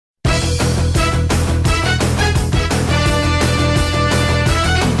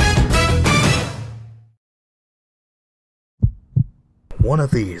one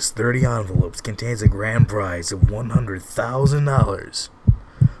of these 30 envelopes contains a grand prize of $100,000.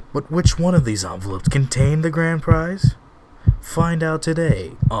 But which one of these envelopes contained the grand prize? Find out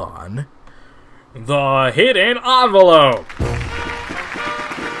today on The Hidden Envelope!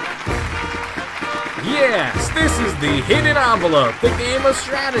 Yes, this is The Hidden Envelope, the game of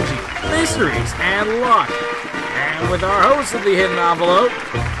strategy, mysteries, and luck. And with our host of The Hidden Envelope,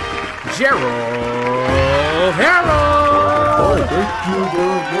 Gerald Harold! Oh, thank you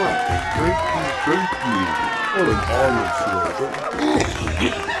very much. Thank you. What an honor, sir.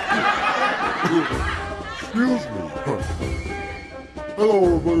 Excuse me. Hello,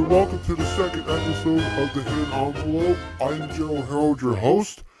 everybody. Welcome to the second episode of The Hidden Envelope. I'm Gerald Harold, your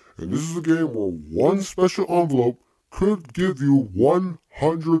host, and this is a game where one special envelope could give you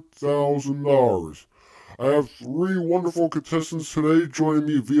 $100,000. I have three wonderful contestants today joining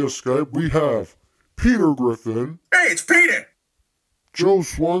me via Skype. We have Peter Griffin. Hey, it's Peter! Joe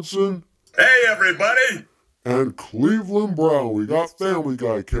Swanson. Hey, everybody! And Cleveland Brown. We got Family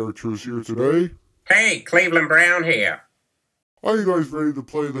Guy characters here today. Hey, Cleveland Brown here. Are you guys ready to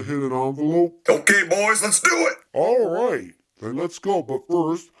play the hidden envelope? Okay, boys, let's do it! Alright, then let's go. But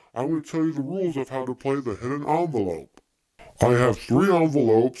first, I'm going to tell you the rules of how to play the hidden envelope. I have three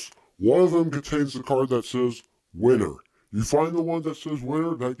envelopes. One of them contains the card that says winner. You find the one that says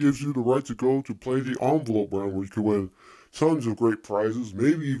winner, that gives you the right to go to play the envelope round where you can win tons of great prizes,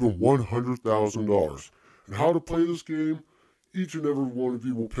 maybe even $100,000. And how to play this game, each and every one of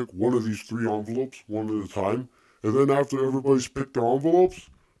you will pick one of these three envelopes, one at a time. And then after everybody's picked their envelopes,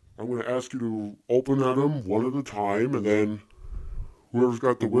 I'm going to ask you to open at them one at a time. And then whoever's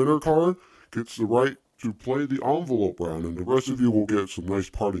got the winner card gets the right to play the envelope round. And the rest of you will get some nice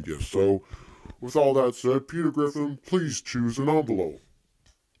party gifts. So with all that said, Peter Griffin, please choose an envelope.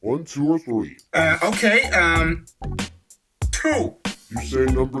 1, 2, or 3. Okay, 2. You say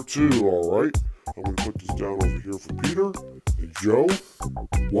number 2, alright? I'm going to put this down over here for Peter. And Joe,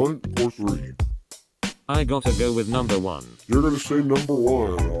 1 or 3? I gotta go with number 1. You're going to say number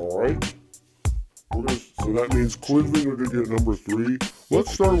 1, alright? So that means Cleveland, you're going to get number 3.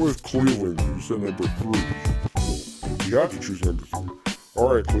 Let's start with Cleveland. You said number 3. So you have to choose number 3.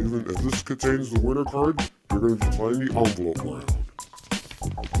 Alright, Cleveland, if this contains the winner card, you're going to be playing the envelope round.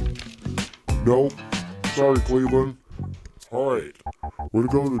 Nope. Sorry, Cleveland. Alright, we're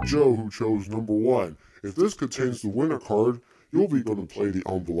going to go to Joe, who chose number 1. If this contains the winner card, you'll be going to play the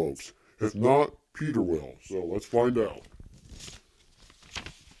envelopes. If not, Peter will. So let's find out.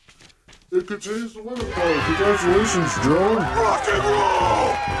 It contains the winner card. Congratulations, Joe. Rock and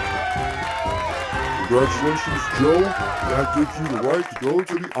roll! Congratulations, Joe. That gives you the right to go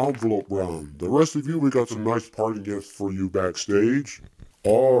to the envelope round. The rest of you, we got some nice party gifts for you backstage.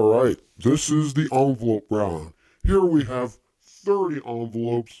 Alright, this is the envelope round. Here we have 30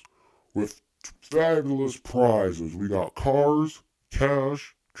 envelopes with fabulous prizes. We got cars,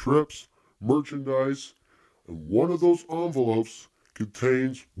 cash, trips, merchandise, and one of those envelopes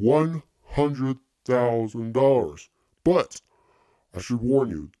contains $100,000. But I should warn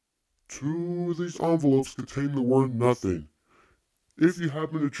you, 2 of these envelopes contain the word nothing. If you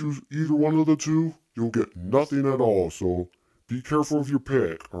happen to choose either one of the 2, you'll get nothing at all, so be careful of your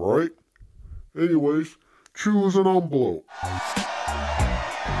pick, alright? Anyways, choose an envelope.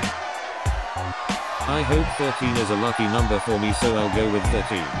 I hope 13 is a lucky number for me, so I'll go with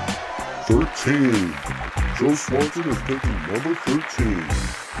 13. 13. Joe Swanson is picking number 13.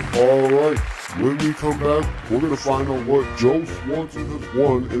 Alright, when we come back, we're going to find out what Joe Swanson has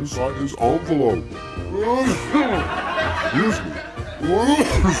won inside his envelope. Excuse me.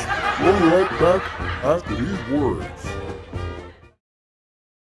 We'll be right back after these words.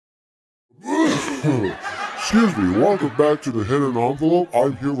 Excuse me, welcome back to the Hidden Envelope.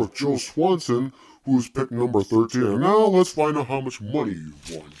 I'm here with Joe Swanson, who has picked number 13. And now let's find out how much money you've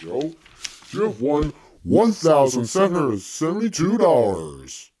won, Joe. You have won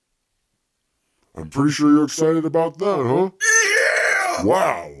 $1,772. I'm pretty sure you're excited about that, huh? Yeah!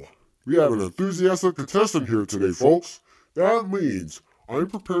 Wow! We have an enthusiastic contestant here today, folks. That means I'm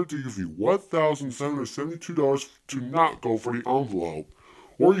prepared to give you $1,772 to not go for the envelope.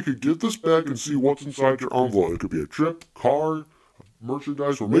 Or you could get this bag and see what's inside your envelope. It could be a trip, car,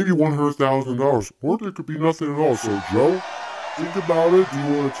 merchandise, or maybe $100,000. Or there could be nothing at all. So, Joe, think about it. Do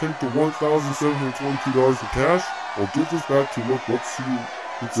you want to take the $1,722 in cash? Or give this back to look, let's see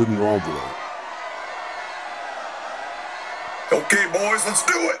what's in your envelope. Okay, boys, let's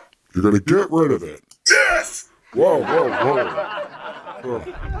do it! You're going to get rid of it. Yes! Whoa.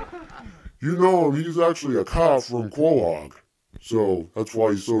 You know him, he's actually a cop from Quahog. So, that's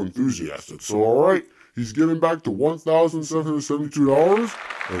why he's so enthusiastic. So, alright, He's getting back to $1,772,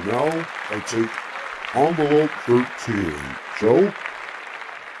 and now I take envelope 13. Joe,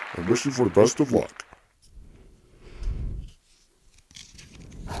 I wish you for the best of luck.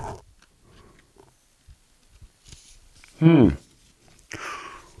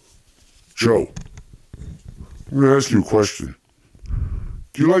 Joe, I'm going to ask you a question.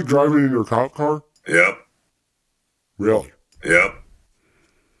 Do you like driving in your cop car? Yep. Really? Yep.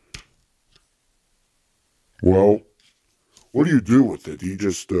 Well, what do you do with it? Do you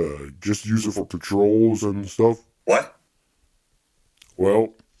just use it for patrols and stuff? What?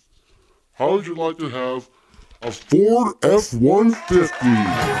 Well, how would you like to have a Ford F-150?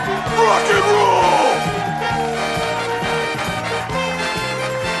 Rock and roll!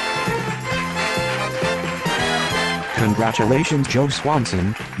 Congratulations, Joe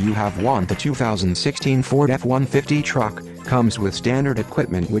Swanson, you have won the 2016 Ford F-150 truck. Comes with standard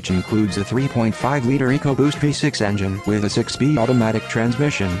equipment which includes a 3.5-liter EcoBoost V6 engine with a 6-speed automatic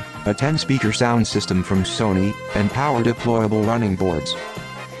transmission, a 10-speaker sound system from Sony, and power deployable running boards.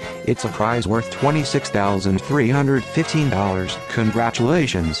 It's a prize worth $26,315.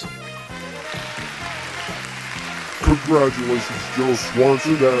 Congratulations. Congratulations, Joe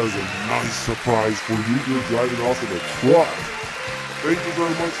Swanson. That is a nice surprise for you. You're driving off in a truck. Thank you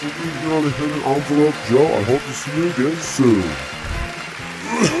very much for being here on the Hidden Envelope, Joe. I hope to see you again soon.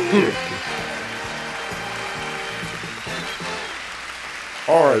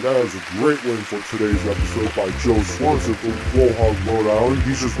 Alright, that was a great win for today's episode by Joe Swanson from Blowhog, Rhode Island.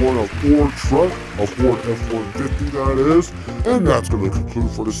 He's just won a Ford truck, a Ford F-150 that is. And that's going to conclude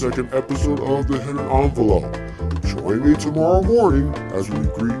for the second episode of the Hidden Envelope. Join me tomorrow morning as we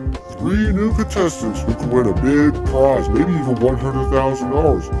greet 3 new contestants who can win a big prize, maybe even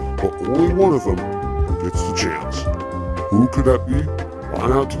 $100,000, but only one of them gets the chance. Who could that be?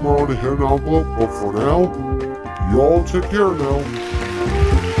 Find out tomorrow in the Hidden Envelope, but for now, y'all take care now.